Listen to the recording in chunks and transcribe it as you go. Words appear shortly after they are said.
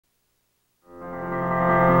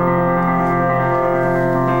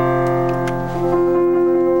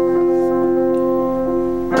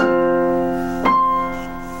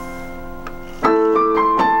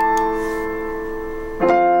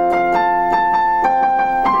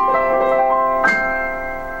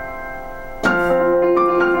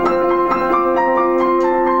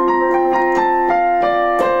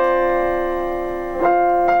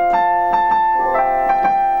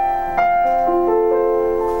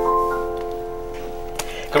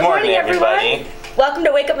Good morning, everybody. Welcome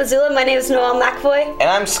to Wake Up Missoula. My name is Noel McAvoy. And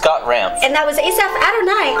I'm Scott Ramp. And that was Asaph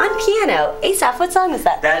Adonai on piano. Asaph, what song is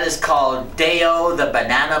that? That is called Deo, the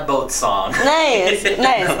Banana Boat Song. Nice,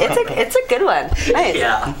 nice. It's a good one. Nice.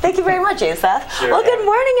 Yeah. Thank you very much, Asaph. Sure. Well, good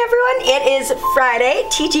morning, everyone. It is Friday,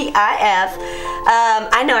 TGIF.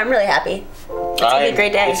 I know, I'm really happy. It's going to be a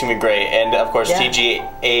great day. It's going to be great. And, of course,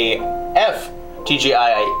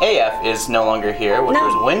 TGIAF is no longer here, which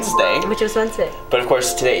was Wednesday. But of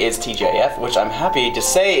course today is TGIF, which I'm happy to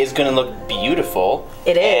say is going to look beautiful.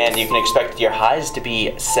 It is. And you can expect your highs to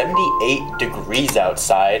be 78 degrees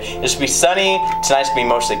outside. This will be sunny. Tonight's going to be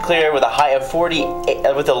mostly clear with a high of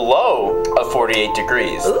 48, with a low of 48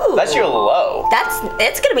 degrees. Ooh. That's your low.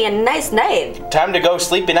 It's going to be a nice night. Time to go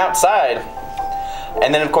sleeping outside.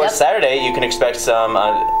 And then of course Saturday you can expect some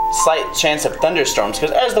slight chance of thunderstorms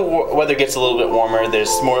because as the weather gets a little bit warmer, there's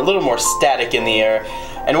a little more static in the air.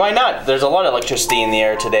 And why not? There's a lot of electricity in the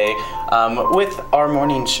air today with our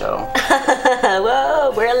morning show.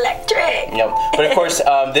 Whoa, we're electric. Yep. But of course,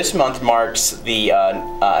 this month marks the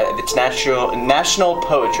it's National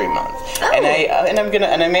Poetry Month, oh.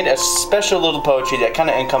 and I made a special little poetry that kind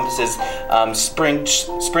of encompasses spring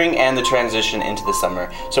and the transition into the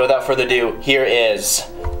summer. So without further ado, here is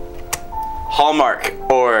Hallmark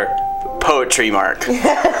or Poetry Mark.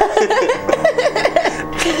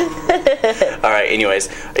 Alright, anyways,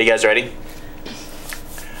 are you guys ready?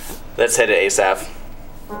 Let's head to Asaph.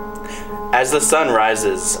 As the sun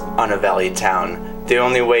rises on a valley town, the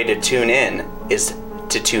only way to tune in is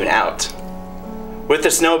to tune out. With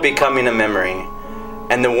the snow becoming a memory,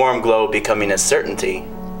 and the warm glow becoming a certainty,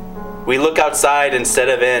 we look outside instead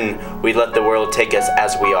of in, we let the world take us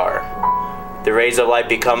as we are. The rays of light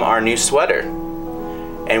become our new sweater,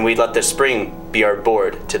 and we let the spring be our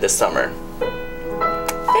board to the summer.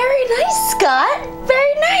 Very nice, Scott.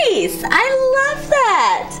 Very nice. I love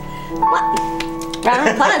that. Round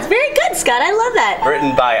of applause. Very good, Scott. I love that.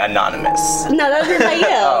 Written by Anonymous. No, that was written by you.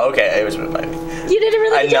 Oh, okay. It was written by me. You did a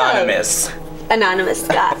really good job. Anonymous. Anonymous,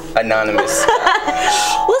 Scott. Anonymous.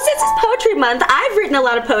 Well, since it's Poetry Month, I've written a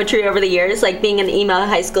lot of poetry over the years, like being an emo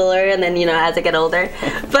high schooler and then, you know, as I get older.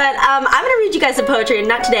 But I'm going to read you guys some poetry, and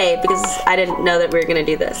not today because I didn't know that we were going to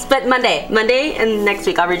do this. But Monday, and next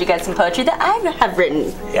week I'll read you guys some poetry that I have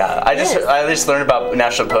written. Yeah, I just learned about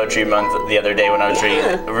National Poetry Month the other day when I was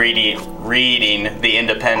reading The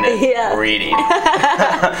Independent. Yeah. Reading.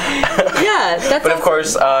 Yeah, that's But of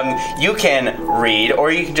course, you can read,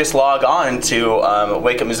 or you can just log on to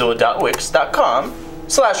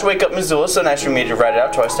wakeupmissoula.wix.com/wakeupmissoula. So nice for me to write it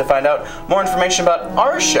out to us to find out more information about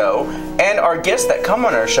our show and our guests that come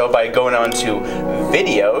on our show by going on to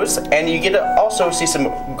videos, and you get to also see some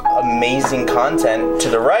amazing content to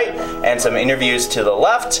the right and some interviews to the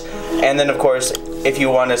left. And then of course, if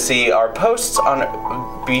you want to see our posts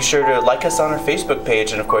be sure to like us on our Facebook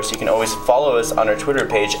page, and of course you can always follow us on our Twitter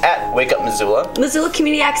page at Wake Up Missoula. Missoula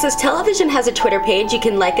Community Access Television has a Twitter page. You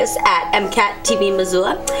can like us at MCAT-TV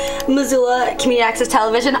Missoula. Missoula Community Access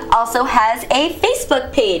Television also has a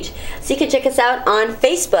Facebook page, so you can check us out on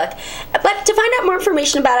Facebook. But to find out more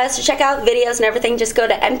information about us, to check out videos and everything, just go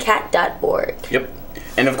to mcat.org. Yep.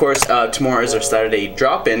 And of course, tomorrow is our Saturday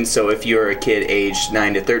drop-in, so if you're a kid aged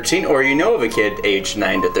 9 to 13, or you know of a kid aged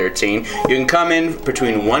 9 to 13, you can come in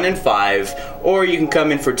between 1 and 5, or you can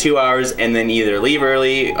come in for 2 hours and then either leave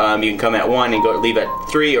early, you can come at 1 and leave at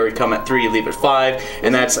 3, or you come at 3 and leave at 5,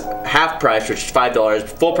 and that's half price, which is $5.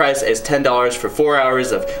 Full price is $10 for 4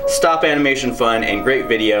 hours of stop animation fun and great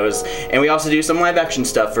videos. And we also do some live action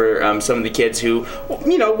stuff for some of the kids who,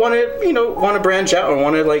 want to branch out or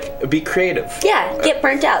want to be creative. Yeah, get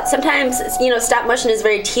burnt out. Sometimes, stop motion is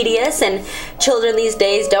very tedious, and children these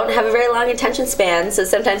days don't have a very long attention span, so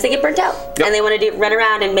sometimes they get burnt out, and they want to run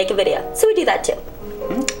around and make a video. So we do that too.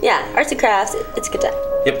 Yeah, arts and crafts, it's a good time.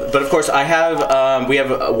 Yep, but of course we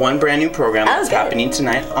have one brand new program that's happening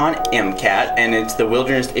tonight on MCAT, and it's the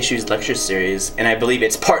Wilderness Issues Lecture Series, and I believe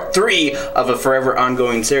it's part 3 of a forever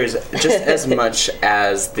ongoing series, just as much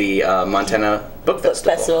as the Montana Book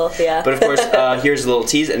Festival. Yeah. But of course, here's a little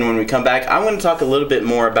tease, and when we come back, I'm going to talk a little bit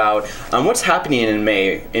more about what's happening in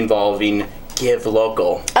May involving Give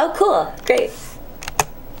Local. Oh, cool. Great.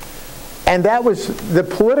 And that was, the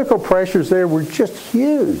political pressures there were just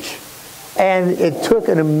huge. And it took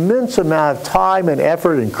an immense amount of time and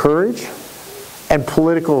effort and courage and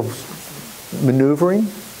political maneuvering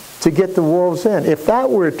to get the wolves in. If that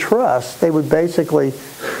were a trust, they would basically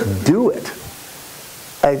do it.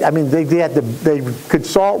 I mean, they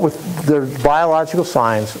consult with their biological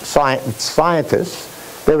scientists.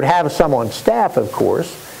 They would have some on staff, of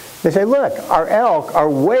course. They say, look, our elk are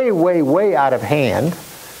way, way, way out of hand.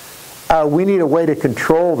 we need a way to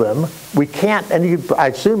control them. We can't, and I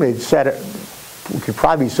assume we could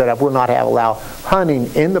probably set up, we'll not allow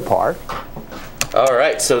hunting in the park. All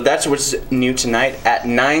right, so that's what's new tonight at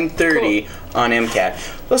 9:30 on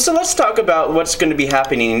MCAT. Well, so let's talk about what's going to be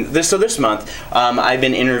happening this month. I've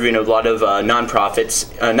been interviewing a lot of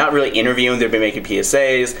nonprofits, not really interviewing, they've been making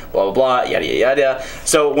PSAs, blah, blah, blah, yada, yada, yada.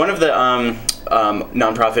 So one of the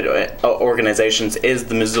nonprofit organizations is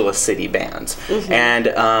the Missoula City Bands. And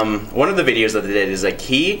one of the videos that they did is like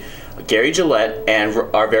Gary Gillette and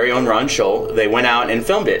our very own Ron Scholl, they went out and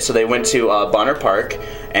filmed it. So they went to Bonner Park,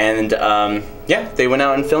 and yeah, they went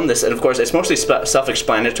out and filmed this. And of course, it's mostly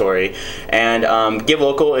self-explanatory. And Give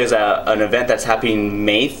Local is an event that's happening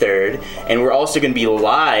May 3rd, and we're also going to be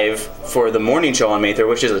live for the morning show on May 3rd,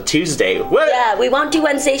 which is a Tuesday. What? Yeah, we won't do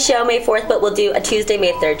Wednesday show May 4th, but we'll do a Tuesday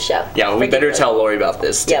May 3rd show. Yeah, we better tell Lori about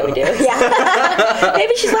this, too. Yeah, we do. Yeah.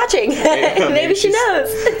 Maybe she's watching. Maybe she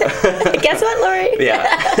knows. Guess what, Lori? Yeah.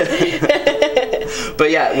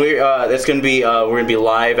 But yeah, we're going to be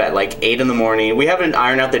live at like 8 in the morning. We haven't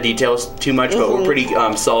ironed out the details too much, but we're pretty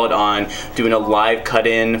solid on doing a live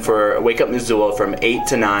cut-in for Wake Up Missoula from 8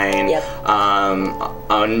 to 9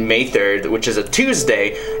 on May 3rd, which is a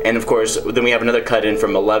Tuesday. And of course, then we have another cut-in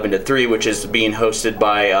from 11 to 3, which is being hosted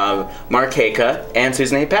by Mark Haka and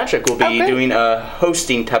Susan A. Patrick. Will be doing a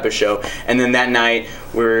hosting type of show. And then that night,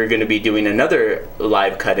 we're going to be doing another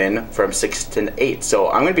live cut-in from 6 to 8. So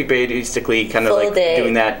I'm going to be basically kind of like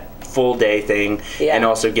doing that full day thing, and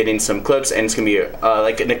also getting some clips, and it's going to be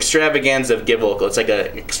like an extravaganza of Give Local. It's like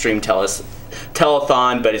an extreme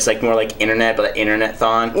telethon, but it's like more like internet, but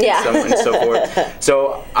internet-thon, and so forth.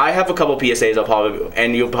 So I have a couple PSAs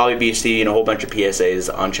and you'll probably be seeing a whole bunch of PSAs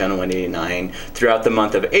on Channel 189 throughout the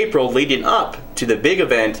month of April, leading up to the big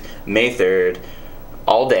event, May 3rd,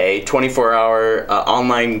 all day, 24-hour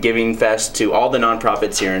online giving fest to all the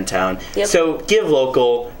nonprofits here in town. So give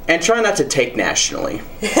local and try not to take nationally.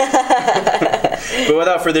 But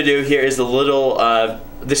without further ado, here is a little,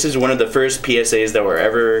 this is one of the first PSAs that were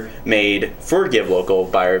ever made for Give Local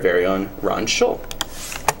by our very own Ron Scholl.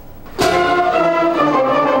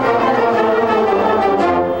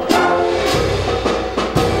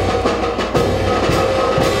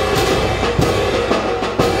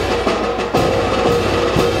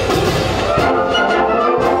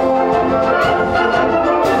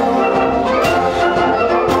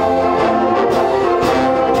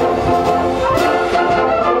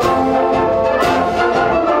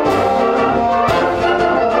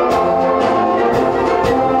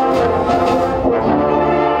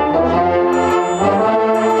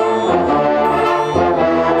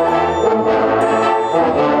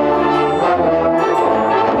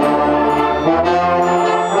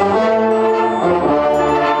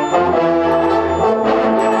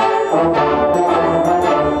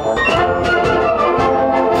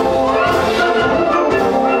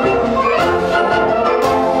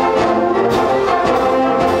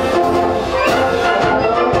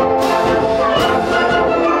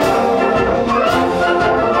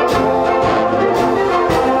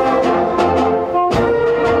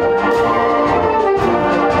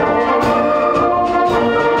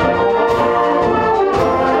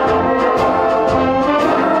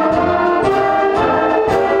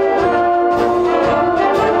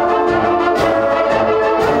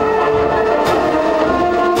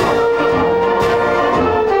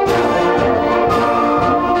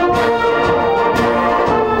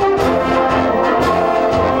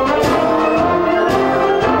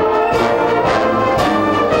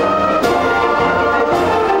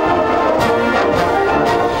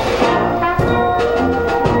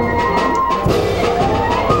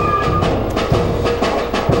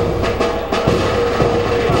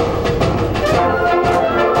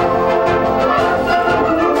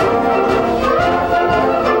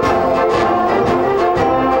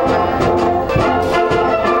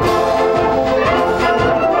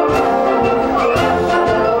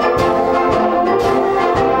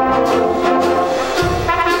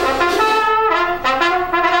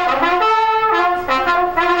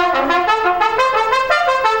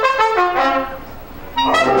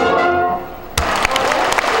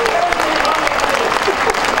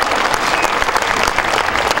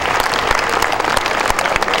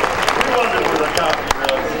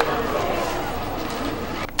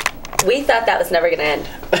 We thought that was never going to end.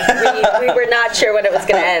 We were not sure when it was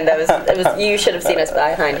going to end. It was. You should have seen us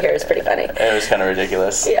behind here. It was pretty funny. It was kind of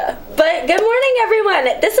ridiculous. Yeah. But good morning, everyone.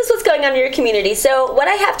 This is what's going on in your community. So what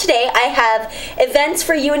I have today, I have events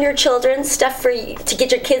for you and your children, stuff for you to get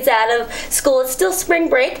your kids out of school. It's still spring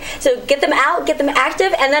break, so get them out, get them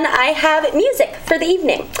active, and then I have music for the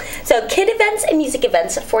evening. So kid events and music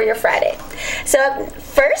events for your Friday. So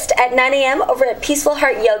first at 9 a.m. over at Peaceful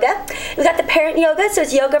Heart Yoga, we've got the parent yoga, so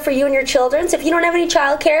it's yoga for you and your children. So if you don't have any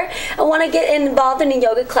childcare and want to get involved in a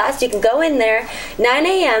yoga class, you can go in there 9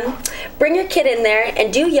 a.m., bring your kid in there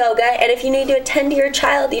and do yoga, and if you need to attend to your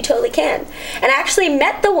child, you totally can. And I actually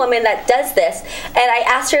met the woman that does this, and I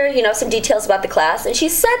asked her, some details about the class, and she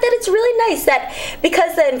said that it's really nice that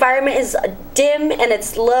because the environment is dim and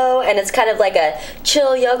it's low and it's kind of like a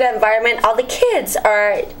chill yoga environment, all the kids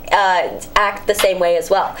are act the same way as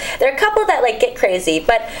well. There are a couple that get crazy,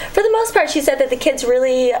 but for the most part, she said that the kids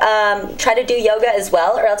really try to do yoga as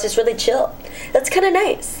well, or else it's really chill. That's kind of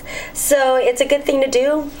nice. So it's a good thing to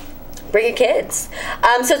do. Bring your kids.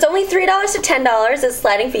 So it's only $3 to $10. It's a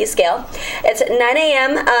sliding fee scale. It's 9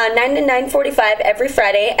 a.m., 9 to 9:45 every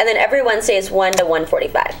Friday, and then every Wednesday is 1 to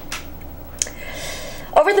 1:45.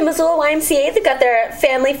 Over at the Missoula YMCA, they've got their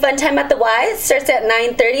family fun time at the Y. It starts at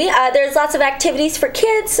 9:30. There's lots of activities for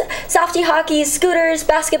kids, softy hockey, scooters,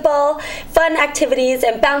 basketball, fun activities,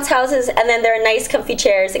 and bounce houses, and then there are nice comfy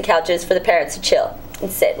chairs and couches for the parents to chill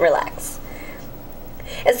and sit and relax.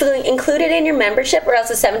 It's included in your membership, or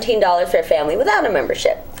else it's $17 for a family without a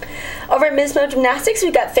membership. Over at Mismo Gymnastics,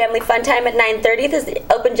 we've got family fun time at 9:30. This is the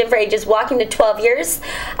open gym for ages walking to 12 years.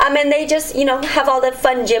 And they just, have all the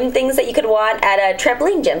fun gym things that you could want at a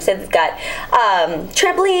trampoline gym. So they've got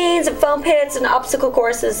trampolines and foam pits and obstacle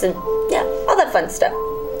courses and, all that fun stuff.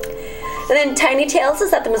 And then Tiny Tales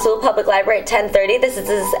is at the Missoula Public Library at 10:30. This is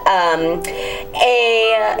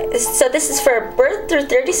so this is for birth through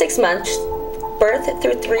 36 months. Birth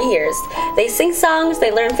through 3 years. They sing songs, they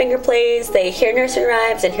learn finger plays, they hear nursery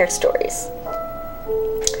rhymes, and hear stories.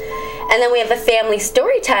 And then we have a family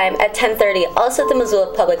story time at 10:30, also at the Missoula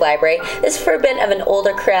Public Library. This is for a bit of an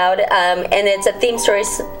older crowd, and it's a themed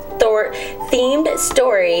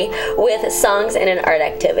story with songs and an art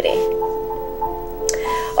activity.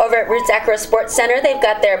 Over at Roots Acro Sports Center, they've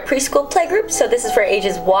got their preschool playgroup. So this is for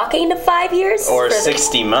ages walking to 5 years. Or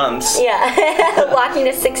 60 months. Yeah, walking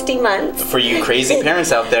to 60 months. For you crazy parents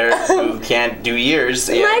out there who can't do years.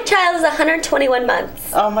 Yeah. My child is 121 months.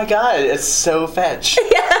 Oh my God, it's so fetch.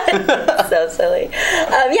 Yeah, so silly.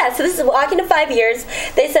 So this is walking to 5 years.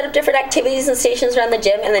 They set up different activities and stations around the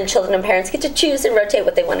gym, and then children and parents get to choose and rotate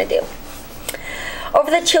what they want to do. Over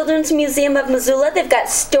the Children's Museum of Missoula, they've got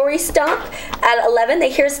Story Stomp at 11. They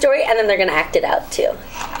hear a story, and then they're going to act it out, too.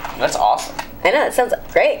 That's awesome. I know, it sounds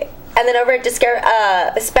great. And then over at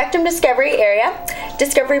Spectrum Discovery area,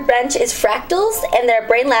 Discovery Bench is fractals, and their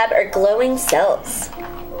brain lab are glowing cells.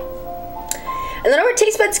 And then over at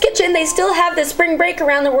Taste Buds Kitchen, they still have the Spring Break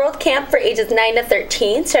Around the World camp for ages 9 to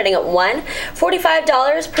 13, starting at $1,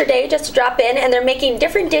 $45 per day just to drop in, and they're making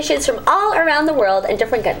different dishes from all around the world in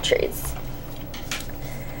different countries.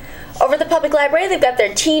 Over at the public library, they've got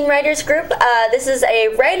their teen writers group. This is a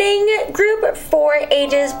writing group for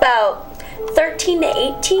ages about 13 to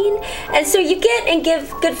 18. And so you get and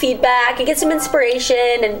give good feedback and get some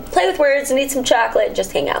inspiration and play with words and eat some chocolate and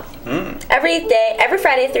just hang out. Every day, every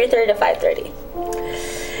Friday, 3:30 to 5:30.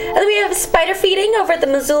 And then we have spider feeding over at the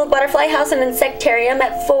Missoula Butterfly House and Insectarium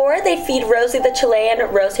at 4. They feed Rosie the Chilean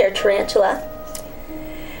rose-hair tarantula.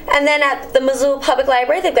 And then at the Missoula Public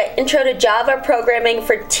Library, they've got Intro to Java programming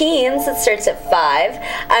for teens. It starts at 5.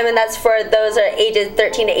 And that's for those are ages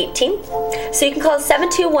 13 to 18. So you can call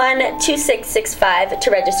 721-2665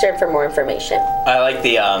 to register for more information. I like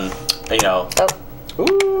the,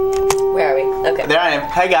 Ooh. Where are we? Okay. There I am.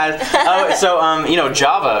 Hi, guys.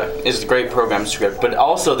 Java is a great program script, but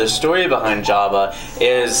also the story behind Java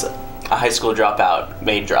is a high school dropout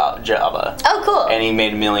made Java. Oh, cool. And he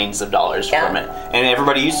made millions of dollars from it. And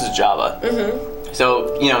everybody uses Java. Mm-hmm.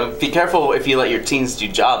 So, be careful if you let your teens do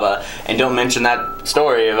Java and don't mention that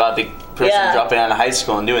story about the person dropping out of high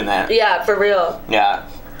school and doing that. Yeah, for real. Yeah.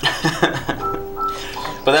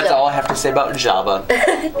 But that's all I have to say about Java.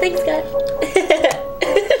 Thanks, God.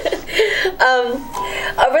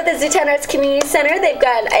 Over at the Zootown Arts Community Center, they've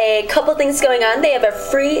got a couple things going on. They have a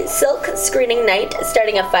free silk screening night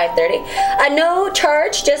starting at 5:30. No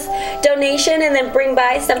charge, just donation, and then bring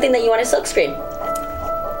by something that you want to silk screen.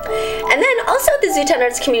 And then also at the Zootown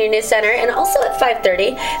Arts Community Center and also at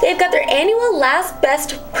 5:30, they've got their annual Last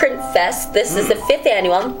Best Print Fest. This is the 5th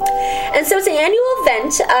annual. And so it's an annual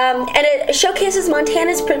event, and it showcases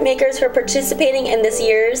Montana's printmakers who are participating in this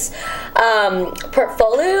year's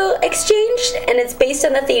portfolio exchange, and it's based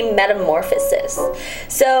on the theme Metamorphosis.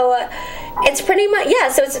 So it's pretty much,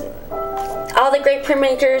 so it's all the great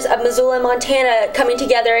printmakers of Missoula, Montana coming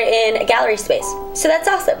together in a gallery space. So that's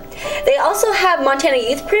awesome. They also have Montana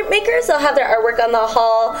youth printmakers. They'll have their artwork on the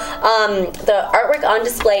hall, the artwork on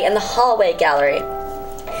display in the hallway gallery.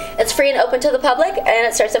 It's free and open to the public, and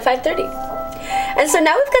it starts at 5:30. And so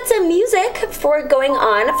now we've got some music going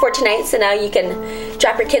on for tonight, so now you can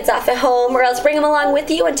drop your kids off at home or else bring them along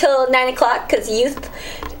with you until 9 o'clock, because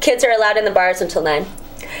kids are allowed in the bars until 9.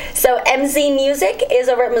 So MZ Music is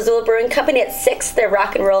over at Missoula Brewing Company at 6. They're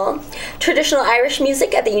rock and roll. Traditional Irish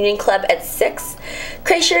music at the Union Club at 6.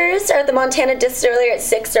 Crashers are at the Montana Distillery at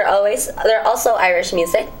 6. They're also Irish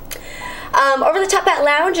music. Over the Top Hat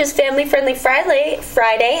Lounge is Family Friendly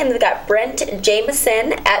Friday, and we've got Brent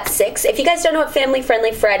Jameson at 6. If you guys don't know what Family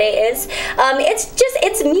Friendly Friday is,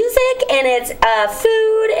 it's music and it's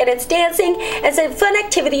food and it's dancing. It's a fun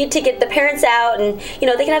activity to get the parents out, and they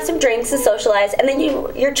can have some drinks and socialize, and then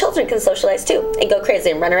your children can socialize too and go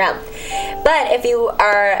crazy and run around. But if you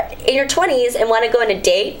are in your 20s and want to go on a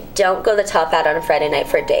date, don't go to the Top Hat on a Friday night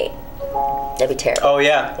for a date. That'd be terrible. Oh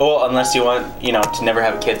yeah. Well, unless you want, to never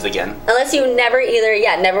have kids again. Unless you never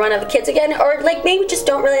want to have kids again, or maybe just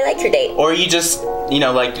don't really like your date. Or you just, you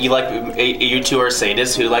two are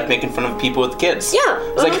sadists who like making fun of people with kids. Yeah.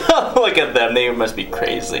 It's like, oh, look at them. They must be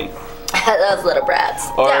crazy. Those little brats.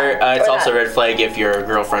 Or it's also a red flag if your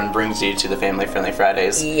girlfriend brings you to the Family Friendly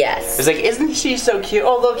Fridays. Yes. It's like, isn't she so cute?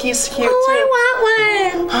 Oh, look, he's cute too. I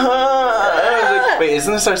want one. Wait,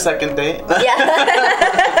 isn't this our second date? Yeah.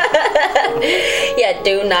 Yeah,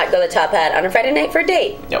 do not go to the Top Hat on a Friday night for a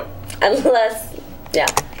date. Yep. Unless,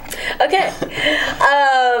 Okay.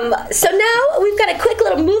 So now we've got a quick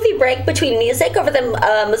little movie break between music over the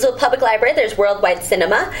Missoula Public Library. There's Worldwide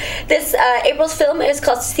Cinema. This April's film is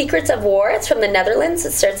called Secrets of War. It's from the Netherlands.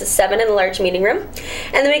 It starts at 7 in the large meeting room.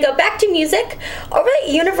 And then we go back to music. Over at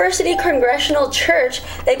University Congregational Church,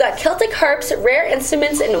 they've got Celtic harps, rare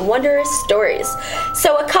instruments, and wondrous stories.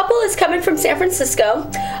 So a couple is coming from San Francisco.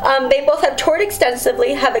 They both have toured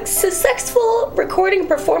extensively, have successful recording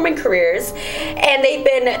performing careers, and they've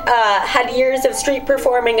been had years of street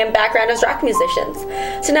performing and background as rock musicians.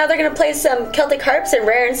 So now they're going to play some Celtic harps and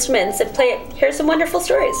rare instruments and hear some wonderful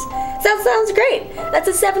stories. That sounds great. That's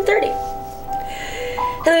at 7:30.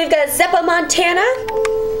 And then we've got Zeppo, Montana,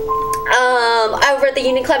 over at the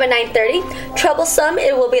Union Club at 9:30. Troublesome,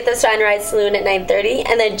 it will be at the Sunrise Saloon at 9:30.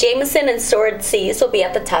 And then Jameson and Sword Seas will be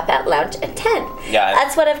at the Top Hat Lounge at 10. Yeah.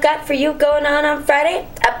 That's what I've got for you going on Friday.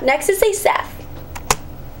 Up next is Asaph.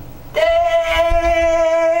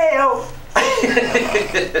 Day-o.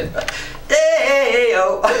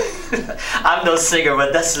 Day-o. I'm no singer,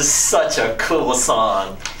 but this is such a cool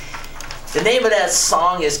song. The name of that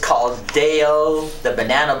song is called Day-o, the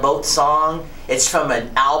Banana Boat Song. It's from an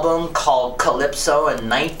album called Calypso in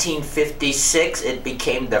 1956. It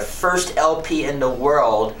became the first LP in the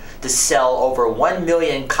world to sell over 1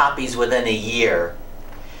 million copies within a year.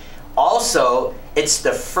 Also, it's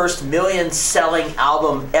the first million-selling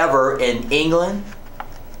album ever in England,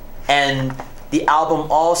 and the album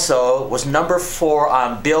also was number 4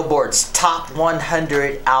 on Billboard's Top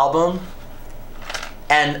 100 album,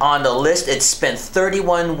 and on the list it spent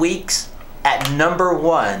 31 weeks at number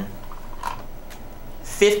 1,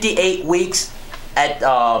 58 weeks at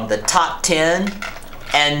the top 10,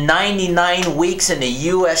 and 99 weeks in the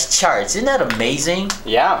U.S. charts. Isn't that amazing?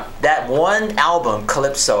 Yeah. That one album,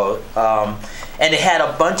 Calypso, and it had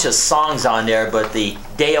a bunch of songs on there, but the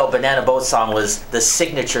Day-o Banana Boat Song was the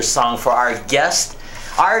signature song for our guest.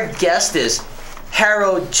 Our guest is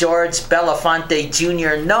Harold George Belafonte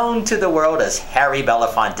Jr., known to the world as Harry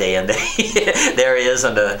Belafonte, and there he is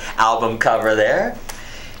on the album cover there.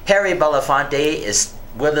 Harry Belafonte is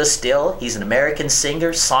with us still. He's an American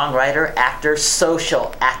singer, songwriter, actor,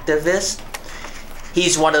 social activist.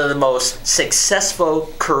 He's one of the most successful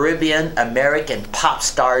Caribbean American pop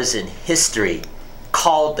stars in history,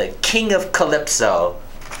 called the King of Calypso.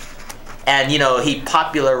 And he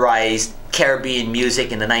popularized Caribbean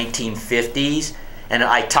music in the 1950s. And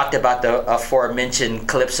I talked about the aforementioned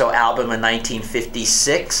Calypso album in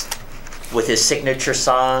 1956 with his signature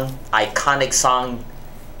song, iconic song,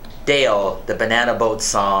 Day-o, the Banana Boat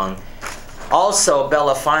Song. Also,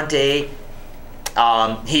 Belafonte,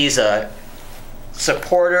 he's a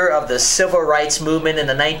supporter of the civil rights movement in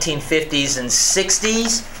the 1950s and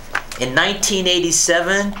 60s. In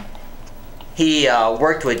 1987, He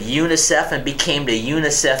worked with UNICEF and became the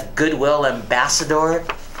UNICEF Goodwill Ambassador.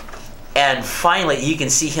 And finally, you can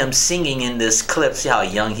see him singing in this clip. See how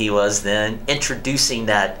young he was then, introducing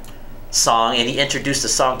that song. And he introduced a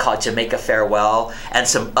song called Jamaica Farewell and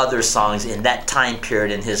some other songs in that time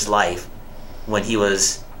period in his life when he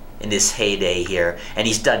was in this heyday here. And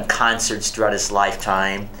he's done concerts throughout his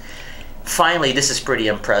lifetime. Finally, this is pretty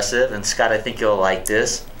impressive. And Scott, I think you'll like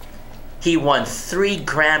this. He won 3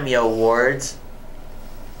 Grammy Awards.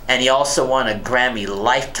 And he also won a Grammy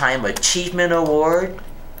Lifetime Achievement Award.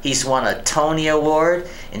 He's won a Tony Award.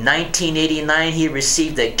 In 1989, he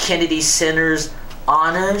received the Kennedy Center's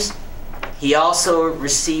honors. He also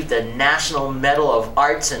received the National Medal of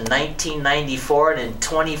Arts in 1994, and in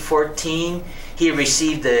 2014, he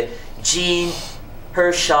received the Jean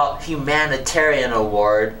Hersholt Humanitarian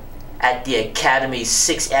Award at the Academy's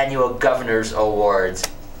 6th Annual Governors Awards.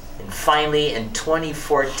 And finally, in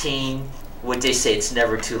 2014, would they say it's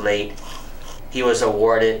never too late, he was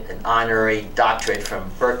awarded an honorary doctorate from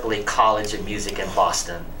Berklee College of Music in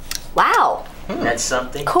Boston. Wow. That's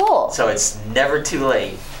something. Cool. So it's never too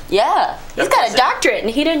late. Yeah. He's got a doctorate, and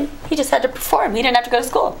he just had to perform. He didn't have to go to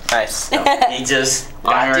school. Nice. He just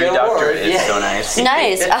Honorary got the award. doctorate is so nice.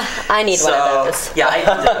 Nice. I need one of those. Yeah,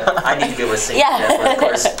 I need to be able to sing. Yeah. But of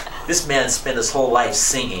course, this man spent his whole life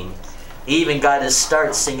singing. He even got his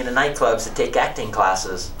start singing in nightclubs to take acting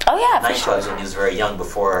classes. Oh yeah, for sure. Nightclubs when he was very young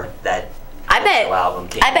before that album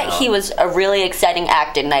came I bet out. he was a really exciting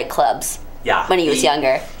act in nightclubs. Yeah, when he was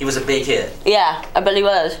younger. He was a big hit. Yeah, I bet he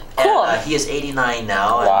was. Cool. And, he is 89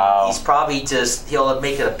 now. And wow. He's probably he'll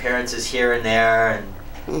make appearances here and there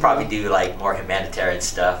and probably do like more humanitarian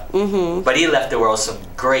stuff. Mm-hmm. But he left the world some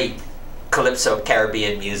great Calypso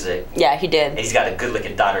Caribbean music. Yeah, he did. And he's got a good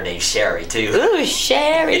looking daughter named Sherry too. Ooh,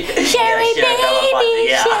 Sherry. Sherry, yeah, baby,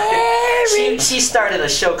 yeah. Sherry. She started a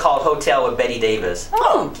show called Hotel with Betty Davis.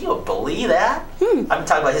 Oh. Can you believe that? I'm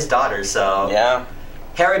talking about his daughter, so. Yeah.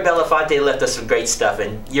 Harry Belafonte left us some great stuff,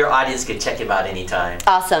 and your audience can check him out anytime.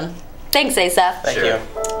 Awesome. Thanks, Asaph. Thank you.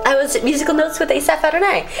 I was at Musical Notes with Asaph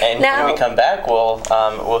Adonai. And now, when we come back,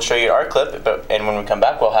 we'll show you our clip. And when we come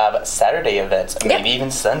back, we'll have Saturday events, maybe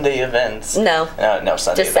even Sunday events. No,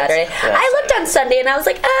 Sunday. Just Saturday. Yeah, I looked on Sunday and I was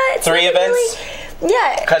like, it's 3 events. Really,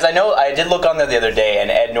 yeah. Because I did look on there the other day,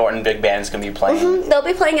 and Ed Norton Big Band is going to be playing. They'll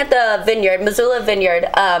be playing at the Vineyard, Missoula Vineyard.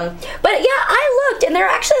 But yeah, I looked, and there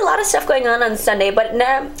are actually a lot of stuff going on Sunday. But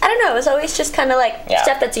I don't know. It's always just kind of like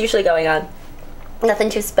stuff that's usually going on.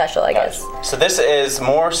 Nothing too special, I guess. So this is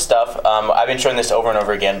more stuff. I've been showing this over and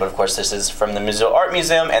over again, but of course this is from the Missoula Art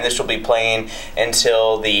Museum, and this will be playing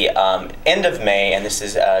until the end of May. And this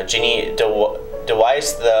is Ginny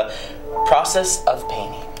DeWeiss, The Process of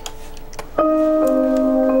Painting.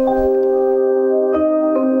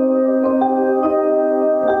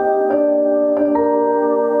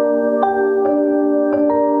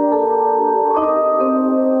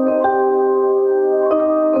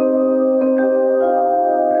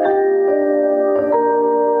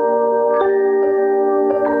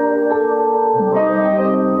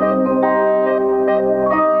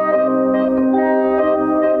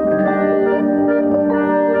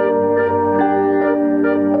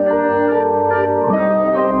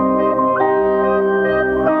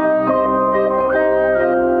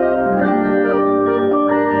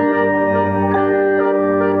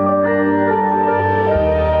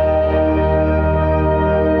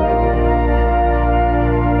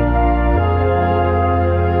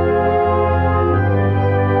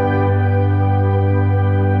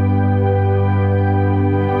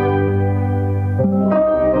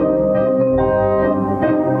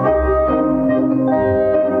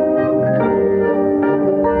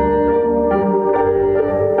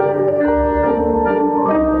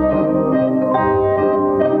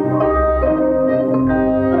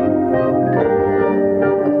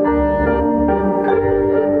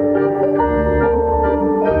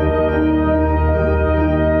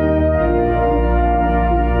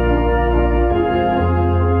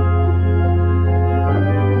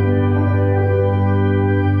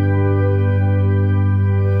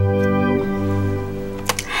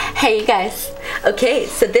 Hey, you guys. Okay,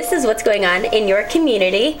 so this is what's going on in your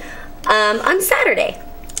community on Saturday.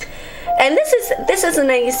 And this isn't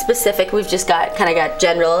any specific. We've just got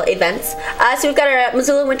general events. So we've got our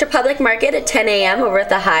Missoula Winter Public Market at 10 a.m. over at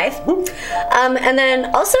the Hive. And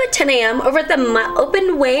then also at 10 a.m. over at the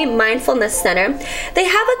Open Way Mindfulness Center, they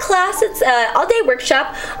have a class. It's an all-day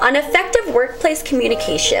workshop on effective workplace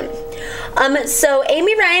communication. So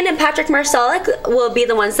Amy Ryan and Patrick Marsalik will be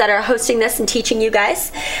the ones that are hosting this and teaching you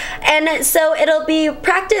guys. And so it'll be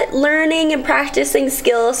learning and practicing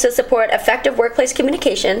skills to support effective workplace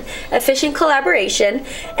communication, efficient collaboration,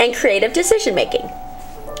 and creative decision making.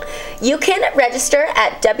 You can register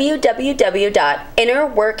at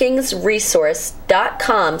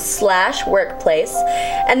www.innerworkingsresource.com/workplace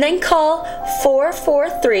and then call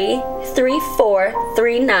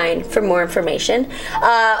 443-3439 for more information.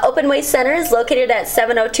 Open Way Center is located at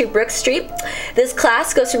 702 Brook Street. This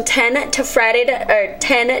class goes from 10 to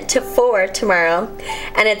 4 tomorrow,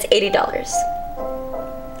 and it's $80.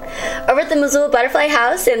 Over at the Missoula Butterfly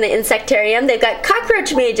House in the Insectarium, they've got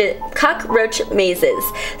cockroach mazes.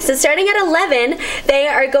 So starting at 11, they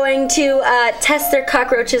are going to test their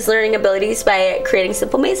cockroaches' learning abilities by creating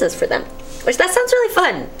simple mazes for them. Which, that sounds really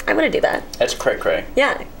fun. I want to do that. That's cray-cray.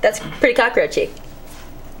 Yeah, that's pretty cockroachy.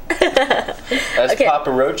 That's okay.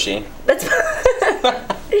 paparochi. That's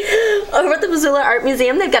over at the Missoula Art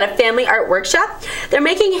Museum, they've got a family art workshop. They're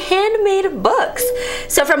making handmade books.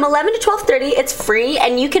 So from 11 to 12:30, it's free,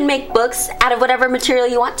 and you can make books out of whatever material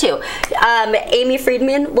you want to. Amy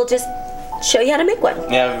Friedman will just show you how to make one.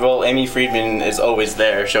 Yeah, well, Amy Friedman is always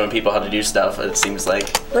there showing people how to do stuff, it seems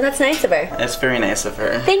like. Well, that's nice of her. That's very nice of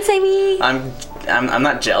her. Thanks, Amy. I'm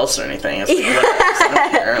not jealous or anything. It's like, whatever, I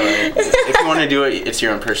don't care. Like, if you want to do it, it's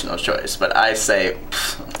your own personal choice. But I say,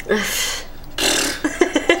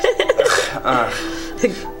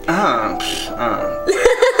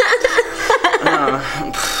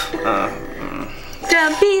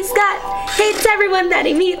 Grumpy Scott hates everyone that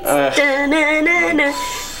he meets. Da-na-na-na.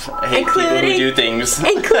 I hate people who do things.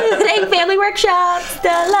 Including family workshops.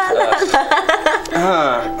 Da la la la.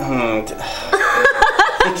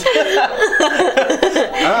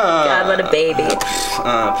 God, what a baby.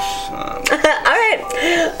 Alright,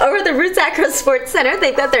 over at the Roots Acro Sports Center,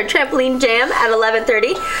 they've got their trampoline jam at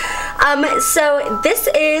 11:30. So this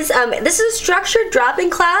is a structured drop-in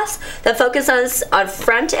class that focuses on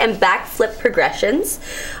front and back flip progressions.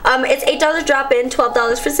 It's $8 drop-in,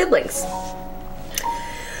 $12 for siblings.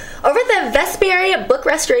 Over at the Vesperia Book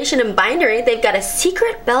Restoration and Bindery, they've got a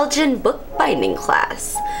secret Belgian book binding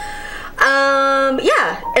class.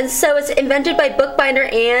 Yeah, and so it's invented by bookbinder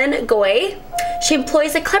Anne Goy. She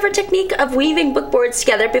employs a clever technique of weaving bookboards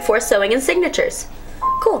together before sewing in signatures.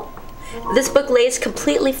 Cool. This book lays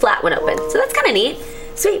completely flat when open, so that's kind of neat.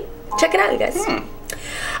 Sweet. Check it out, you guys.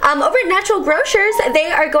 Over at Natural Grocers, they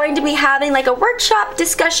are going to be having like a workshop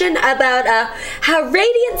discussion about how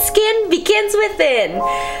radiant skin begins within.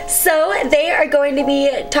 So they are going to be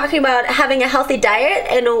talking about having a healthy diet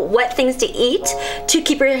and what things to eat to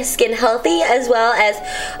keep your skin healthy, as well as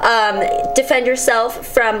defend yourself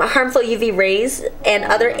from harmful UV rays and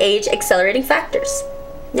other age accelerating factors.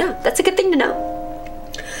 Yeah, that's a good thing to know.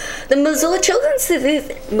 The Missoula Children's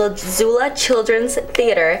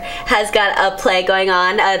Theater has got a play going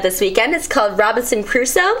on this weekend. It's called Robinson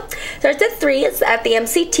Crusoe. Starts at 3. It's at the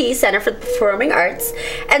MCT Center for the Performing Arts.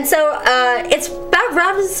 And so it's about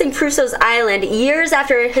Robinson Crusoe's island years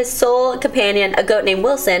after his sole companion, a goat named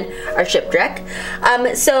Wilson, are shipwrecked.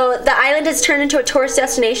 So the island is turned into a tourist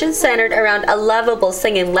destination centered around a lovable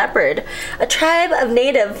singing leopard, a tribe of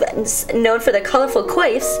natives known for their colorful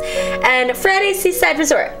coifs, and Friday's seaside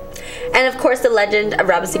resort. And of course, the legend of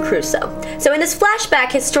Robinson Crusoe. So in this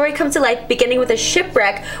flashback, his story comes to life beginning with a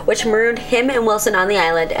shipwreck which marooned him and Wilson on the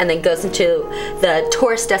island, and then goes into the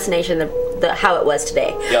tourist destination, how it was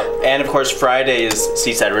today. Yep, and of course, Friday's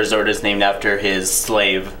seaside resort is named after his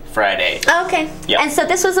slave, Friday. Oh, okay. Yep. And so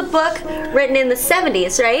this was a book written in the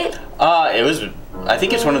 70s, right? It was. I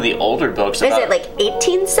think it's one of the older books. Is it like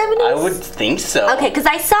 1870s? I would think so. Okay, because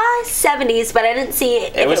I saw 70s, but I didn't see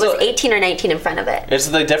if it was 18 or 19 in front of it. It's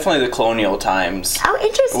definitely the colonial times. Oh,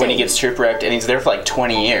 interesting. When he gets shipwrecked, and he's there for like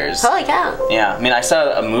 20 years. Holy cow. Yeah, I mean, I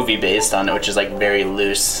saw a movie based on it, which is like very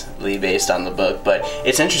loosely based on the book, but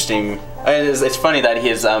it's interesting. It's funny that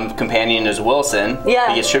his companion is Wilson. Yeah.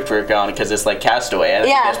 He gets shipwrecked on because it's like Castaway. I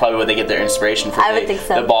think that's probably where they get their inspiration from. I would think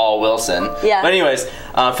so. The ball Wilson. Yeah. But anyways,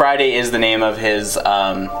 Friday is the name of his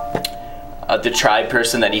the tribe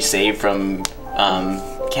person that he saved from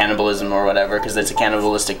cannibalism or whatever, because it's a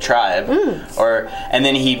cannibalistic tribe. And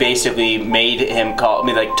then he basically made him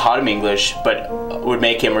taught him English, but would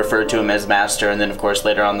make him refer to him as master. And then of course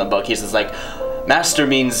later on in the book he says like, master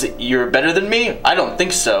means you're better than me? I don't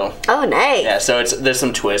think so. Oh, nice. Yeah, so there's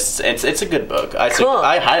some twists. It's a good book. Cool.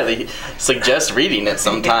 I highly suggest reading it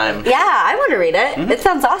sometime. Yeah, I want to read it. It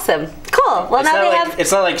sounds awesome. Cool. Well,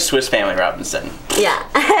 It's not like Swiss Family Robinson. Yeah.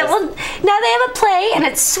 Well, now they have a play, and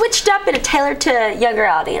it's switched up and it's tailored to younger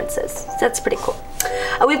audiences. So that's pretty cool.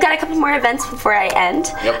 We've got a couple more events before I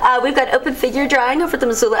end. Yep. We've got open figure drawing over at the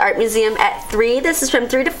Missoula Art Museum at 3. This is from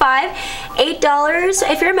 3 to 5. $8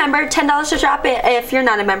 if you're a member, $10 to drop it if you're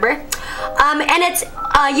not a member. And it's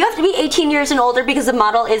you have to be 18 years and older because the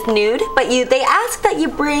model is nude, but they ask that you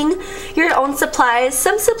bring your own supplies.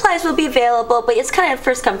 Some supplies will be available, but it's kind of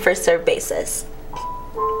first come, first served basis.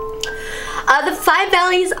 The Five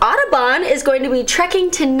Valleys Audubon is going to be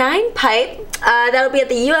trekking to Nine Pipe. That'll be at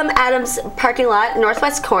the Adams parking lot,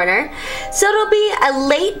 northwest corner. So it'll be a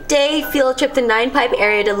late day field trip to Nine Pipe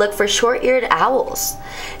area to look for short-eared owls.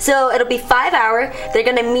 So it'll be 5 hour. They're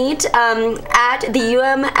going to meet at the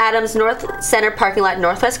Adams North Center parking lot,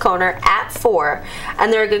 northwest corner at 4.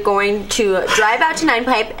 And they're going to drive out to Nine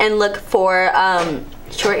Pipe and look for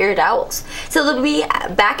short-eared owls. So they'll be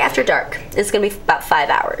back after dark. It's going to be about 5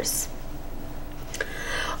 hours.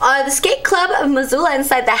 The Skate Club of Missoula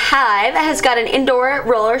inside the Hive has got an indoor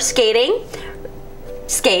roller skating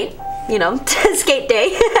skate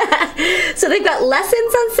day. So they've got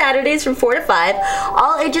lessons on Saturdays from 4 to 5.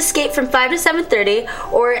 All ages skate from 5 to 7:30,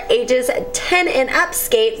 or ages 10 and up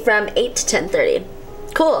skate from 8 to 10:30.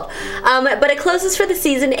 Cool. But it closes for the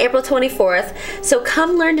season April 24th, so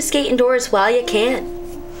come learn to skate indoors while you can.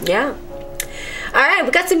 Yeah. All right, we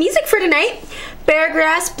got some music for tonight.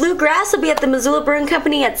 Beargrass Bluegrass will be at the Missoula Brewing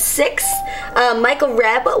Company at 6. Michael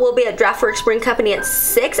Reb will be at Draftworks Brewing Company at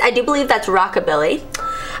 6. I do believe that's rockabilly.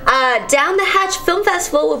 Down the Hatch Film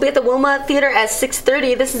Festival will be at the Wilma Theater at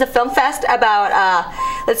 6:30. This is a film fest about,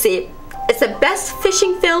 let's see, it's the best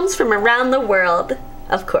fishing films from around the world,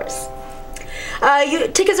 of course.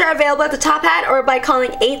 Tickets are available at the Top Hat or by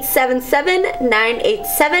calling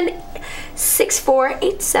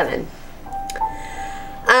 877-987-6487.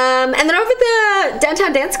 And then over at the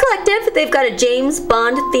Downtown Dance Collective, they've got a James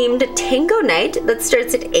Bond themed tango night that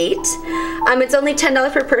starts at 8. It's only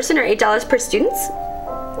 $10 per person or $8 per student.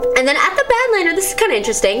 And then at the Badlander, this is kind of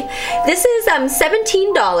interesting. This is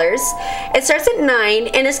 $17. It starts at 9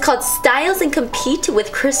 and it's called Styles and Compete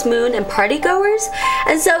with Chris Moon and Partygoers.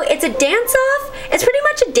 And so it's a dance-off. It's pretty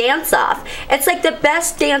much a dance-off. It's like the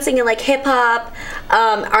best dancing in like hip-hop,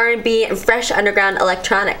 R&B, and fresh underground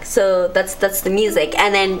electronic. So that's the music.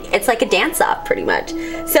 And then it's like a dance-off pretty much.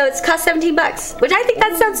 So it's cost $17, which I think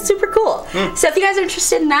that sounds super cool. So if you guys are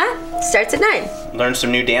interested in that, starts at 9. Learn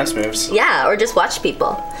some new dance moves. Yeah, or just watch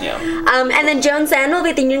people. Yeah. And then Jones End will be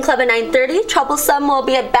at the Union Club at 9:30. Troublesome will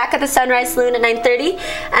be back at the Sunrise Saloon at 9:30.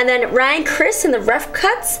 And then Ryan Chris and the Rough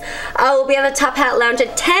Cuts will be at the Top Hat Lounge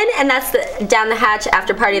at 10. And that's the Down the Hatch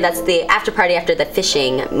after party. That's the after party after the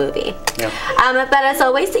fishing movie. Yeah. But as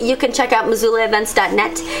always, you can check out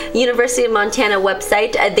MissoulaEvents.net, University of Montana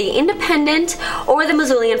website, The Independent, or the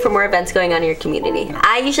Missoulian for more events going on in your community.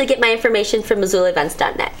 I usually get my information from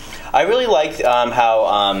MissoulaEvents.net. I really like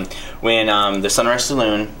how when the Sunrise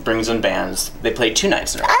Saloon brings in bands, they play 2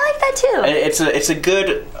 nights in a row. I like that too. It's a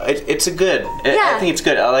good. Yeah. I think it's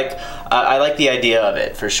good. I like the idea of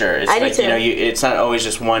it for sure. It's I do like too. It's not always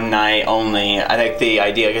just one night only. I like the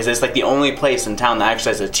idea because it's like the only place in town that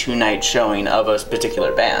actually has a 2-night showing of a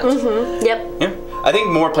particular band. Yep. Yeah. I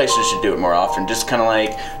think more places should do it more often. Just kind of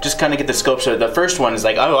get the scope. So the first one is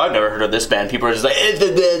like, oh, I've never heard of this band. People are just like,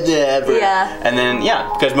 Yeah. And then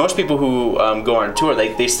because most people who go on tour,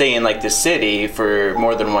 they stay in like the city for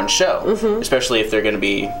more than one show, especially if they're going to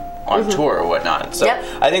be on tour or whatnot. So Yep.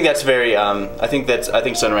 I think that's very. I think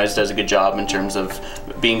Sunrise does a good job in terms of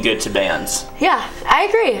being good to bands. Yeah, I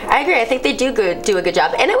agree. I think they do a good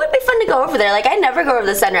job, and it would be fun to go over there. Like I never go over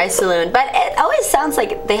the Sunrise Saloon, but it always sounds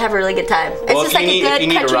like they have a really good time. It's just like a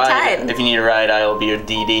good country time. If you need a ride, I'll be your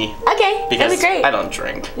DD. Okay, that'd be great. I don't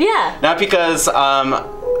drink. Yeah. Not because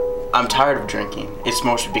I'm tired of drinking. It's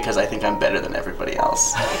mostly because I think I'm better than everybody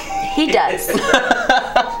else. He does.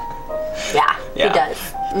 Yeah, he does.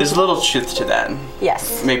 There's a little truth to that.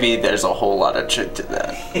 Yes. Maybe there's a whole lot of truth to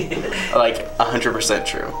that. Like 100%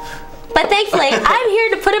 true. But thankfully, I'm here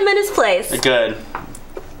to put him in his place. Good.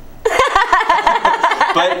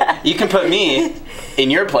 But you can put me in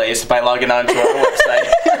your place by logging on to our website.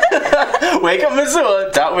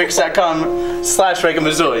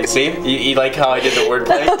 wakeupmissoula.wix.com/wakeupmissoula. You see? You like how I did the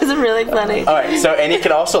wordplay? That was really funny. Alright, and you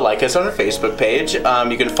can also like us on our Facebook page.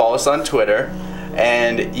 You can follow us on Twitter.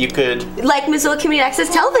 And you could like Missoula Community Access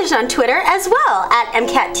Television on Twitter as well at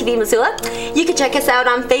MCAT TV Missoula. You can check us out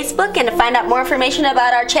on Facebook, and to find out more information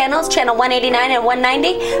about our channels, channel 189 and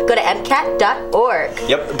 190, go to mcat.org.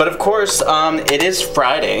 Yep, but of course, it is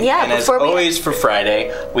Friday. Yeah, and as always for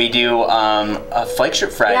Friday, we do a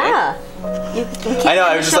Flagship Friday. Yeah. I know.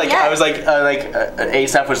 I was just like,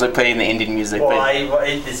 ASAP was like playing the Indian music. Well, but,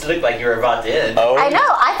 it looked like you were about to end. oh. I know.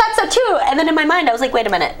 I thought so too. And then in my mind, I was like, wait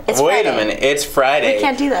a minute. It's Wait Friday. a minute. It's Friday. We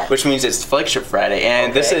can't do that. Which means it's Flagship Friday,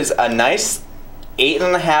 and this is a nice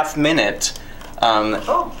 8.5 minute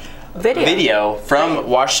video from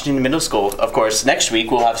Washington Middle School. Of course, next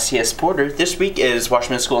week we'll have C.S. Porter. This week is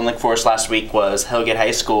Washington Middle School in Lake Forest. Last week was Hellgate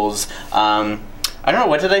High School's. I don't know,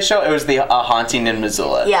 what did they show? It was the haunting in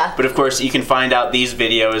Missoula. Yeah. But of course, you can find out these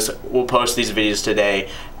videos. We'll post these videos today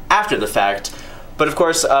after the fact. But of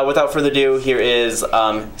course, without further ado, here is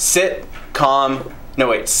Sit,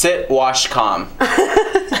 Wash, Calm.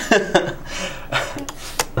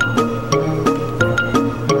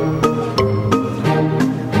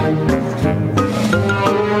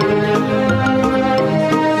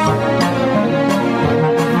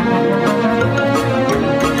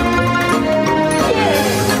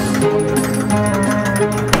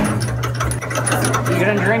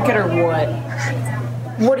 Drink it or what?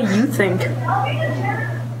 What do you think?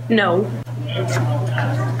 No.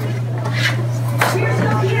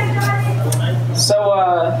 So,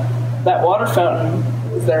 that water fountain,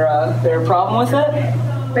 is there a problem with it?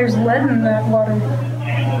 There's lead in that water.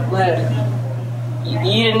 Lead.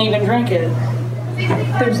 You didn't even drink it.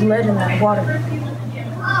 There's lead in that water.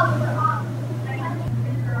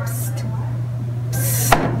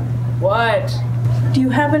 What? Do you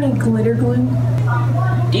have any glitter glue?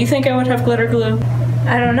 Do you think I would have glitter glue?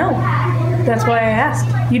 I don't know. That's why I asked.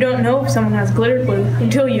 You don't know if someone has glitter glue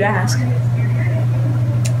until you ask.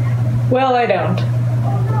 Well, I don't.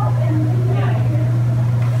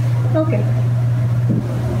 Okay.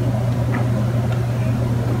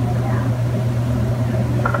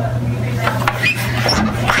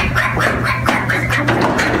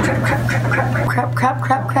 Crap.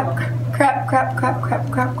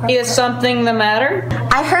 Is something the matter?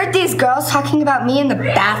 I heard these girls talking about me in the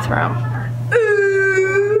bathroom.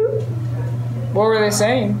 What were they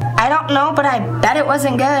saying? I don't know, but I bet it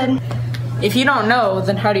wasn't good. If you don't know,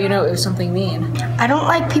 then how do you know it was something mean? I don't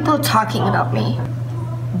like people talking about me.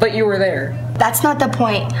 But you were there. That's not the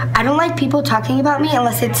point. I don't like people talking about me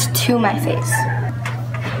unless it's to my face.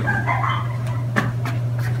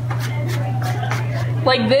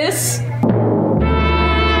 Like this?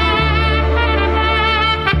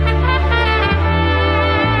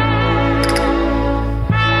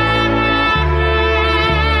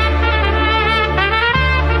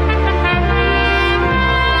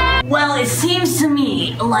 Well, it seems to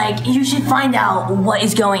me like you should find out what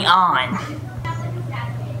is going on.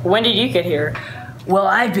 When did you get here? Well,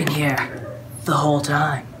 I've been here the whole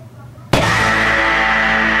time.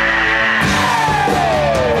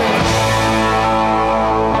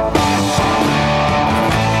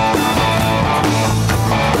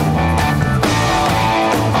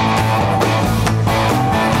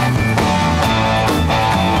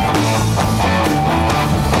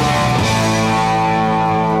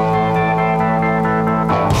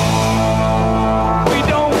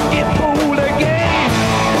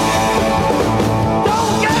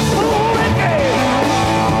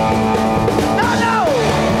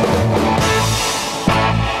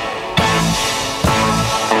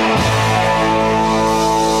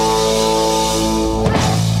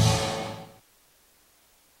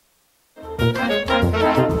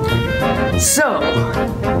 So,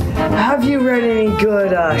 have you read any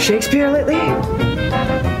good Shakespeare lately?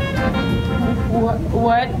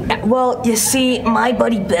 What? Well, you see, my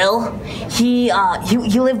buddy Bill, he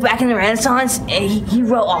lived back in the Renaissance, and he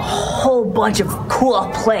wrote a whole bunch of cool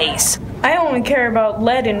plays. I only care about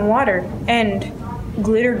lead in water and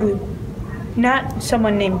glitter glue. Not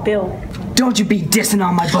someone named Bill. Don't you be dissing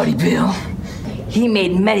on my buddy Bill. He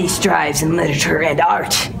made many strides in literature and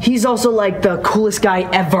art. He's also like the coolest guy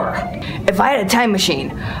ever. If I had a time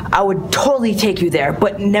machine, I would totally take you there,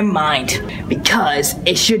 but never mind. Because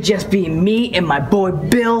it should just be me and my boy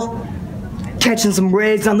Bill catching some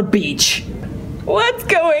rays on the beach. What's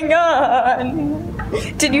going on?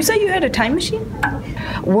 Did you say you had a time machine?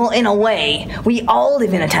 Well, in a way, we all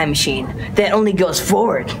live in a time machine that only goes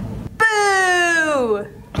forward. Boo!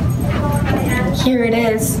 Here it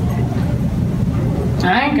is.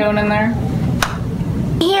 I ain't going in there.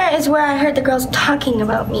 Here is where I heard the girls talking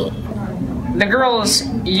about me. The girls,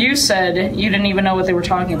 you said you didn't even know what they were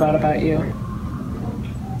talking about you.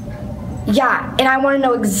 Yeah, and I want to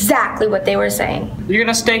know exactly what they were saying. You're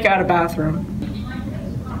gonna stake out a bathroom.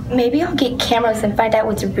 Maybe I'll get cameras and find out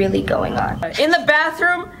what's really going on. In the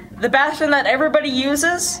bathroom that everybody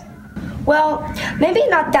uses? Well, maybe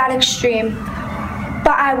not that extreme,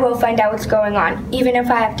 but I will find out what's going on, even if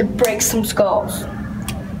I have to break some skulls.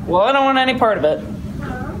 Well, I don't want any part of it.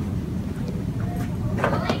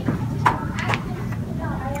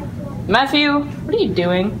 Matthew, what are you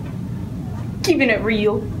doing? Keeping it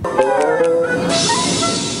real.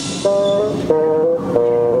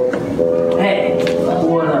 Hey,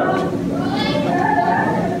 what up?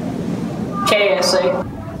 KSA.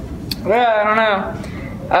 Yeah, I don't know.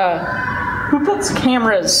 Who puts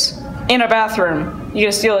cameras in a bathroom? You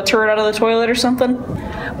gonna steal a turd out of the toilet or something?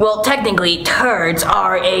 Well, technically, turds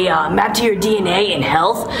are a map to your DNA and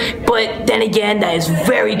health, but then again, that is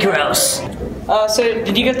very gross. So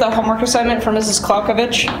did you get the homework assignment from Mrs.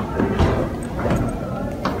 Klaukovich?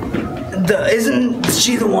 Isn't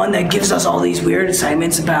she the one that gives us all these weird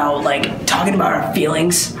assignments about, like, talking about our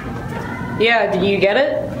feelings? Yeah, did you get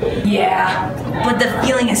it? Yeah, but the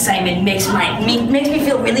feeling assignment makes me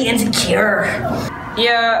feel really insecure.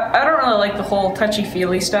 Yeah, I don't really like the whole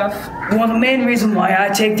touchy-feely stuff. Well, the main reason why I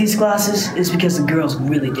take these classes is because the girls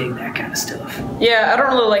really dig that kind of stuff. Yeah, I don't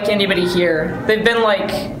really like anybody here. They've been,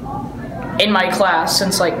 like, in my class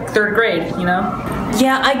since, like, 3rd grade, you know?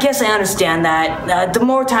 Yeah, I guess I understand that. The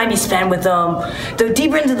more time you spend with them, the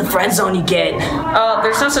deeper into the friend zone you get.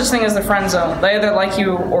 There's no such thing as the friend zone. They either like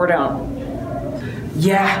you or don't.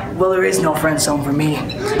 Yeah, well, there is no friend zone for me.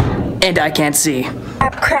 And I can't see.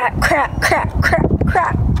 Crap.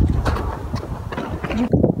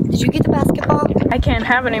 Did you get the basketball? I can't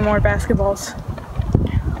have any more basketballs.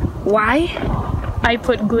 Why? I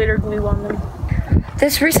put glitter glue on them.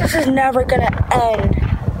 This recess is never gonna end.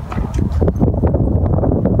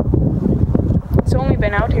 It's only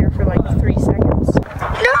been out here for like 3 seconds.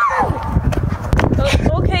 No!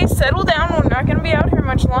 Okay, settle down. We're not gonna be out here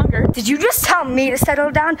much longer. Did you just tell me to settle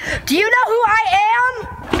down? Do you know who I am?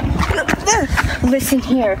 Listen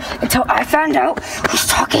here. Until I found out who's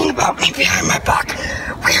talking about me behind my back,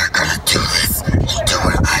 we are gonna do this and do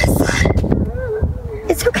what I say.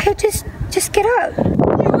 It's okay. Just get up.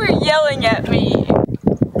 You were yelling at me.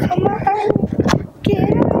 Come on.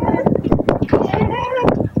 Get up.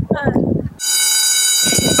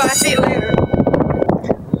 Bye. See you later.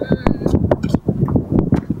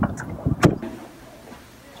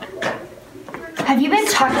 Have you been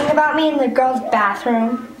talking about me in the girls'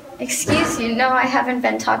 bathroom? Excuse you, no, I haven't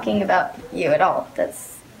been talking about you at all.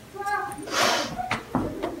 That's...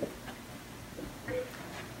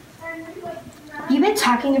 You been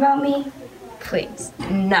talking about me? Please,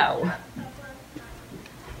 no.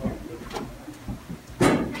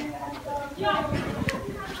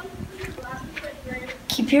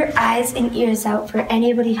 Keep your eyes and ears out for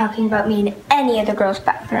anybody talking about me in any of the girls'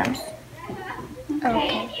 bathrooms.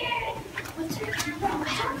 Okay.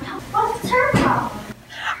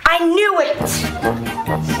 I knew it!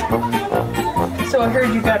 So I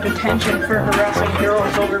heard you got detention for harassing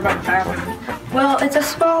girls over my bathroom. Well, it's a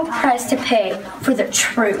small price to pay for the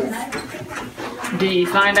truth. Did you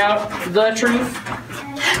find out the truth?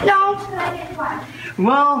 No.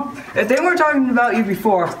 Well, if they weren't talking about you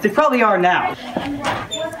before, they probably are now.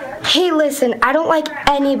 Hey, listen, I don't like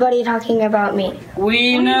anybody talking about me.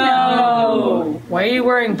 We know. Why are you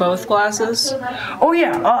wearing both glasses? Oh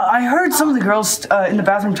yeah, I heard some of the girls in the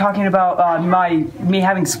bathroom talking about me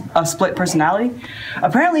having a split personality.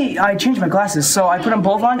 Apparently, I changed my glasses, so I put them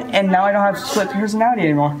both on, and now I don't have split personality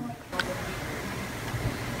anymore.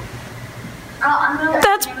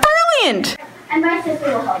 That's brilliant! And my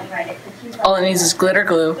sister will help me write it. All it needs is glitter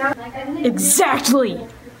glue. Exactly.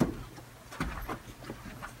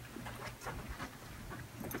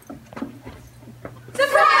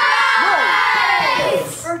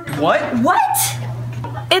 What? What?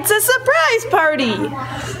 It's a surprise party.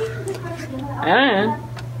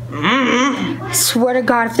 Swear to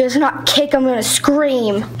God, if there's not cake, I'm gonna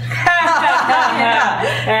scream. Is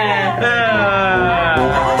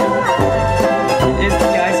the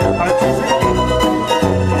guy surprised?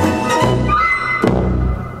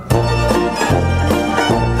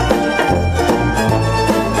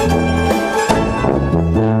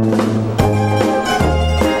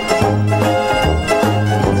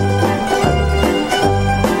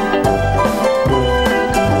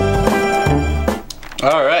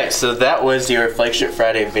 So that was your Flagship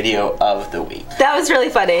Friday video of the week. That was really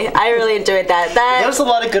funny. I really enjoyed that. There was a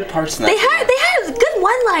lot of good parts in that. They had good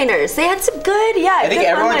one-liners. They had some good, I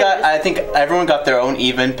think everyone got their own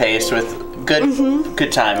even pace with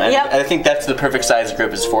good time. And I think that's the perfect size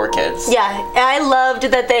group is 4 kids. Yeah, and I loved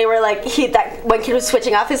that they were like that one kid was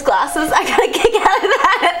switching off his glasses. I got a kick out of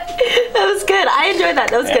that. That was good. I enjoyed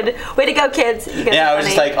that. That was good. Way to go, kids. You guys I was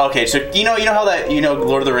just like, okay, so you know how that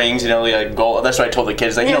Lord of the Rings, like that's what I told the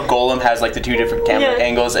kids. Like Golem has like the 2 different camera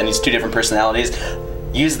angles and he's 2 different personalities.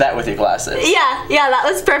 Use that with your glasses. Yeah, that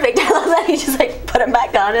was perfect. I love that he just like put them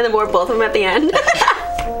back on and then wore both of them at the end.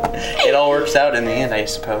 It all works out in the end, I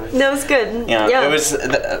suppose. That was good. Yeah. It was,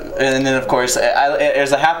 and then of course, it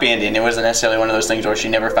was a happy ending. It wasn't necessarily one of those things where she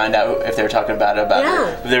never found out if they were talking about it.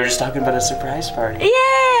 They were just talking about a surprise party.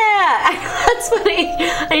 Yeah, that's funny.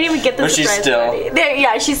 I didn't even get the surprise party.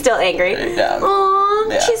 Yeah, she's still angry. Yeah.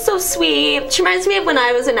 Aww, she's so sweet. She reminds me of when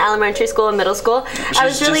I was in elementary school and middle school. I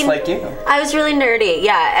was really just like you. I was really nerdy.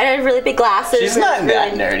 Yeah, and I had really big glasses. She's not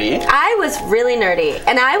that nerdy. I was really nerdy,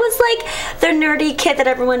 and I was like the nerdy kid that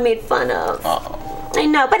everyone made fun of. Oh. I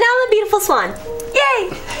know, but now I'm a beautiful swan.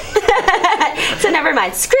 Yay! So never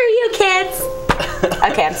mind. Screw you, kids.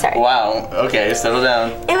 Okay, I'm sorry. Wow. Okay, settle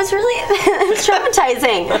down. It was really it was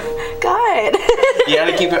traumatizing. God. You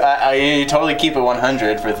gotta keep it. You totally keep it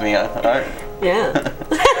 100 with me. Right? Yeah.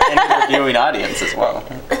 And your viewing audience as well.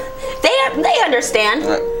 They understand.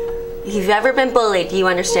 If you've ever been bullied, you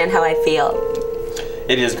understand how I feel.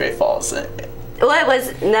 It is Great Falls. Well, it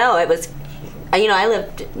was I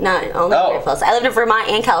lived not only in Great Falls. I lived in Vermont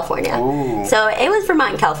and California. Ooh. So it was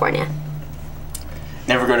Vermont and California.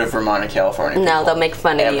 Never go to Vermont or California. No, they'll make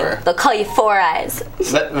fun of you. They'll call you Four Eyes.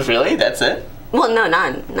 Really? That's it? Well, no,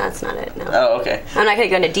 that's not it. No. Oh, okay. I'm not gonna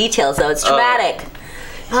go into details though. It's traumatic.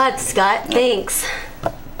 God, Scott, thanks.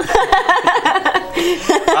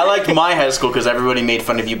 I liked my high school because everybody made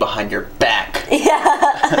fun of you behind your back.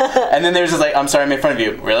 Yeah. And then there's just like, I'm sorry I made fun of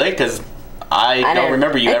you. Really? Because I don't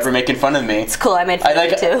remember you ever making fun of me. It's cool. I made fun of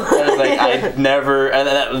you too. I was like, I never.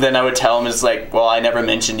 And then I would tell him, it's like, well, I never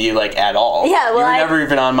mentioned you like at all. Yeah, well, you were never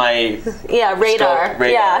even on my radar.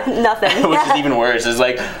 Yeah, nothing. Which is even worse. It's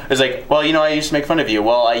like, well, I used to make fun of you.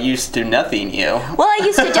 Well, I used to nothing you. Well, I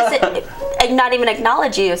used to just not even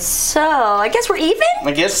acknowledge you. So I guess we're even.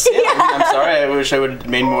 I guess. Yeah. I'm sorry. I wish I would have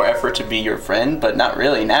made more effort to be your friend, but not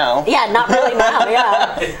really now. Yeah, not really now.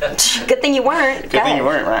 Yeah. Good thing you weren't. Good thing you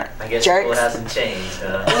weren't, right? I guess Jerks. It hasn't changed.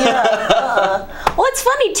 Well, it's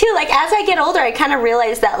funny too. Like as I get older, I kind of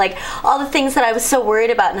realize that like all the things that I was so worried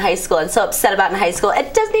about in high school and so upset about in high school,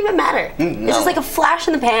 it doesn't even matter. No. It's just like a flash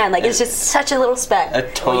in the pan. Like it's just such a little speck.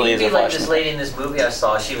 It totally is a like flash. this lady in this movie I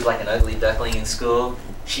saw. She was like an ugly duckling in school.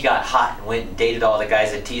 She got hot and went and dated all the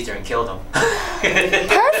guys that teased her and killed them.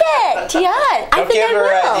 Perfect. Yeah. I think give I her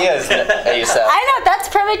will. ideas, Asaph. I know that's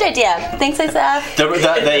a perfect idea. Thanks, Asaph.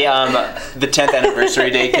 The 10th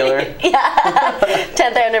anniversary day killer. Yeah.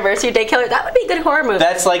 10th anniversary day killer. That would be a good horror movie.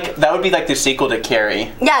 That would be like the sequel to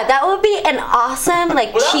Carrie. Yeah, that would be an awesome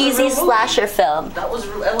like cheesy slasher film. That was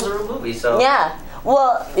a real movie. So yeah.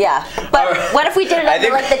 Well, yeah. But what if we did it on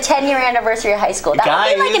like the 10-year anniversry of high school?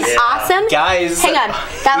 That would be like an awesome. Guys, hang on.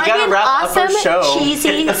 That would be an awesome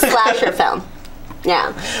cheesy slasher film.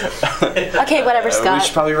 Yeah. Okay, whatever, Scott. We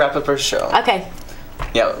should probably wrap up our show. Okay.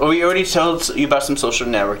 Yeah, well, we already told you about some social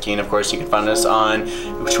networking. Of course, you can find us on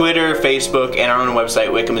Twitter, Facebook, and our own website,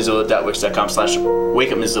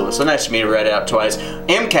 wakeupmissoula.wix.com/Wake Up Missoula. So nice for me to write it out twice.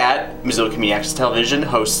 MCAT, Missoula Community Access Television,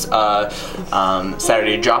 hosts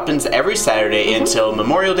Saturday drop-ins every Saturday until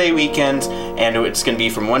Memorial Day weekend, and it's going to be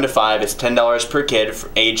from 1 to 5. It's $10 per kid,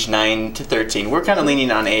 age 9 to 13. We're kind of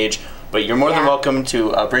leaning on age, but you're more than welcome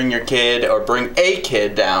to bring your kid or bring a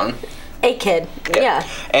kid down. A kid, yeah.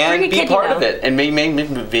 And be part of it, and make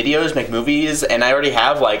videos, make movies, and I already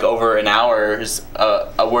have like over an hour's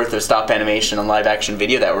worth of stop animation and live action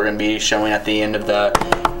video that we're going to be showing at the end of the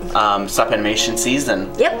stop animation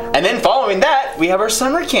season. Yep. And then following that, we have our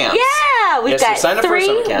summer camps. Yeah, we've got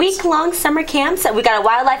 3-week-long summer camps. We got a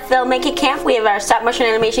wildlife filmmaking camp. We have our stop motion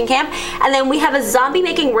animation camp, and then we have a zombie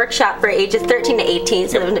making workshop for ages 13 to 18,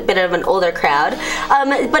 so a bit of an older crowd.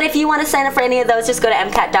 But if you want to sign up for any of those, just go to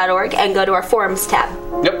mcat.org and go to our forums tab.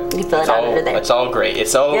 Yep. You fill it out under there. It's all great.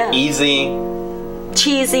 It's all easy.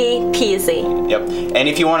 Cheesy peasy. Yep. And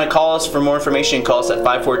if you want to call us for more information, call us at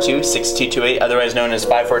 542-6228, otherwise known as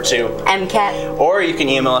 542-MCAT. Or you can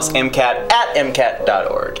email us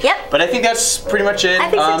mcat@mcat.org. Yep. But I think that's pretty much it. I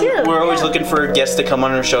think so too. We're always looking for guests to come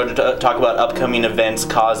on our show to talk about upcoming events,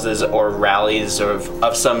 causes, or rallies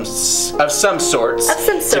of some sorts.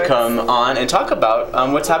 To come on and talk about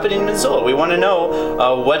what's happening in Missoula. We want to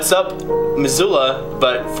know what's up Missoula,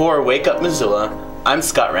 but for Wake Up Missoula, I'm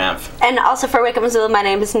Scott Ramph. And also for Wake Up Missoula, my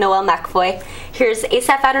name is Noelle McAvoy. Here's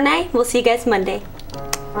Asaph Adonai. We'll see you guys Monday.